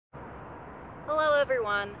Hello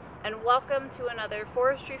everyone, and welcome to another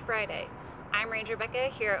Forestry Friday. I'm Ranger Bekah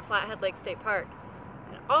here at Flathead Lake State Park.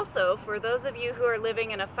 And also, for those of you who are living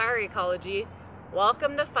in a fire ecology,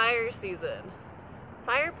 welcome to fire season.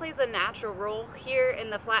 Fire plays a natural role here in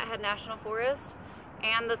the Flathead National Forest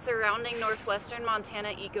and the surrounding northwestern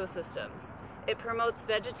Montana ecosystems. It promotes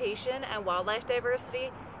vegetation and wildlife diversity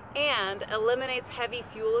and eliminates heavy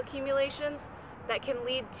fuel accumulations that can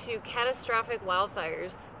lead to catastrophic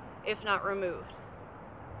wildfires if not removed.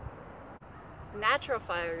 Natural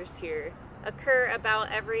fires here occur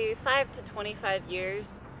about every 5 to 25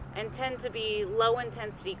 years and tend to be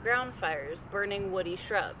low-intensity ground fires burning woody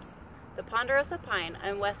shrubs. The ponderosa pine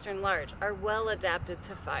and western larch are well adapted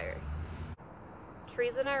to fire.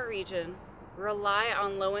 Trees in our region rely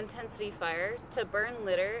on low-intensity fire to burn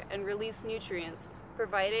litter and release nutrients,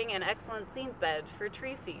 providing an excellent seed bed for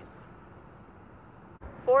tree seeds.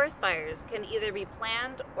 Forest fires can either be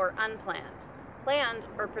planned or unplanned. Planned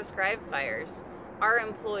or prescribed fires are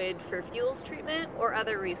employed for fuels treatment or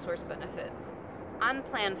other resource benefits.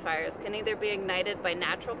 Unplanned fires can either be ignited by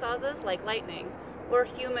natural causes like lightning or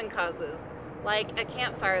human causes like a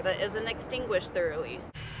campfire that isn't extinguished thoroughly.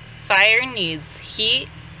 Fire needs heat,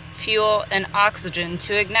 fuel, and oxygen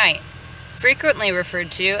to ignite, frequently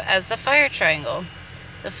referred to as the fire triangle.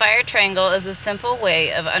 The fire triangle is a simple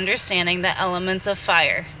way of understanding the elements of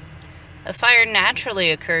fire. A fire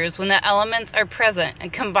naturally occurs when the elements are present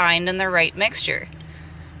and combined in the right mixture.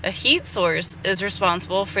 A heat source is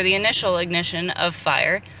responsible for the initial ignition of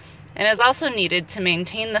fire and is also needed to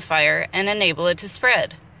maintain the fire and enable it to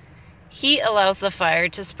spread. Heat allows the fire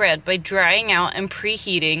to spread by drying out and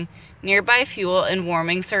preheating nearby fuel and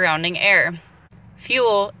warming surrounding air.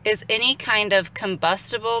 Fuel is any kind of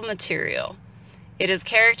combustible material. It is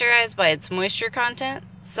characterized by its moisture content,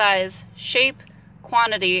 size, shape,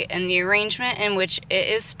 quantity, and the arrangement in which it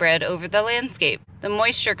is spread over the landscape. The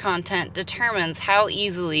moisture content determines how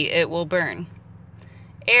easily it will burn.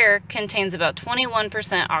 Air contains about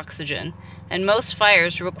 21% oxygen, and most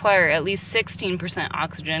fires require at least 16%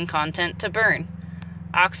 oxygen content to burn.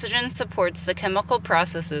 Oxygen supports the chemical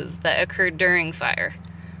processes that occur during fire.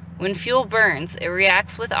 When fuel burns, it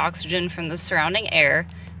reacts with oxygen from the surrounding air,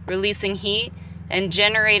 releasing heat and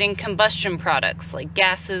generating combustion products like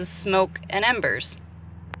gases, smoke, and embers.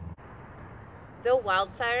 Though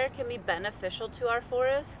wildfire can be beneficial to our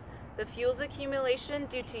forests, the fuels accumulation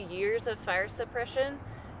due to years of fire suppression,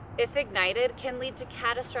 if ignited, can lead to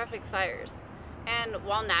catastrophic fires. And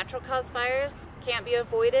while natural cause fires can't be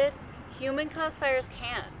avoided, human cause fires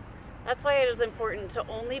can. That's why it is important to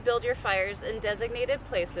only build your fires in designated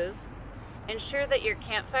places, ensure that your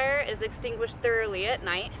campfire is extinguished thoroughly at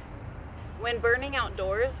night. When burning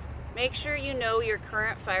outdoors, make sure you know your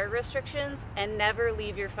current fire restrictions and never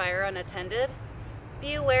leave your fire unattended.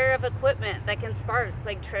 Be aware of equipment that can spark,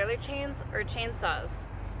 like trailer chains or chainsaws.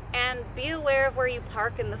 And be aware of where you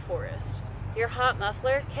park in the forest. Your hot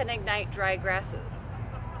muffler can ignite dry grasses.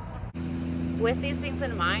 With these things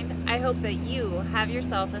in mind, I hope that you have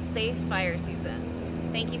yourself a safe fire season.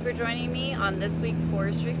 Thank you for joining me on this week's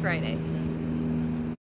Forestry Friday.